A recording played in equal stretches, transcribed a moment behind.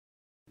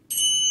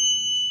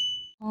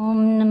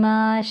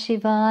Namah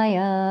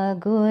Shivaya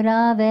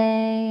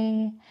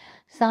Gurave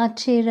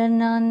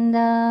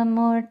Sachidananda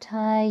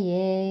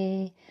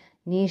Murtaye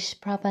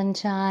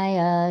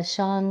Nishprapanchaya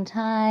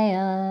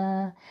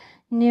Shantaya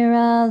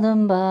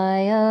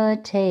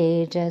Niralambaya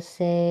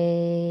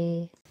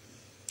Tejase.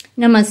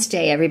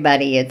 Namaste,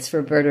 everybody. It's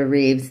Roberta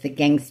Reeves, the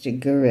Gangsta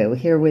Guru,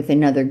 here with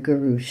another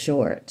Guru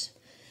Short.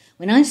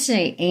 When I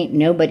say ain't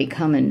nobody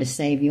coming to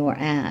save your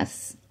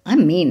ass, I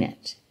mean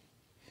it.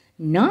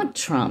 Not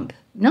Trump,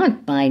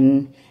 not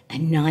Biden,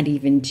 and not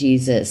even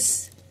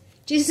Jesus.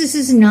 Jesus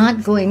is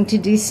not going to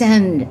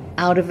descend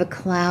out of a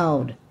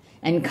cloud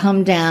and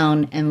come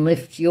down and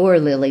lift your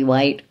lily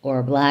white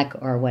or black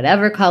or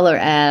whatever color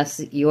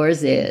ass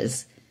yours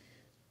is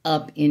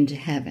up into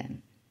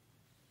heaven.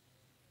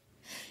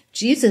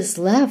 Jesus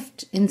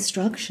left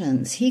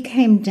instructions. He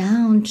came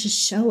down to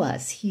show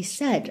us. He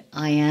said,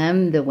 I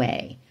am the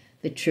way,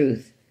 the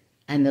truth,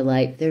 and the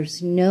light.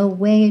 There's no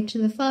way to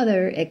the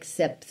Father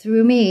except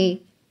through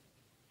me.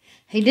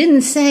 He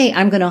didn't say,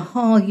 I'm going to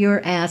haul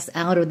your ass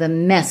out of the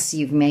mess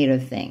you've made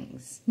of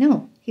things.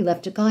 No, he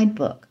left a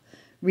guidebook.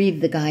 Read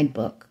the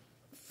guidebook,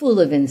 full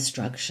of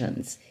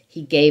instructions.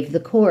 He gave the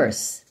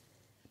course.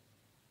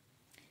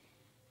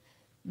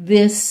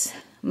 This,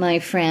 my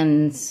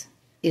friends,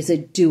 is a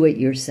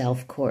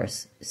do-it-yourself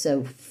course.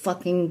 So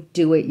fucking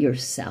do it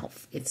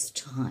yourself. It's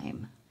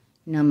time.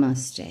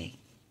 Namaste.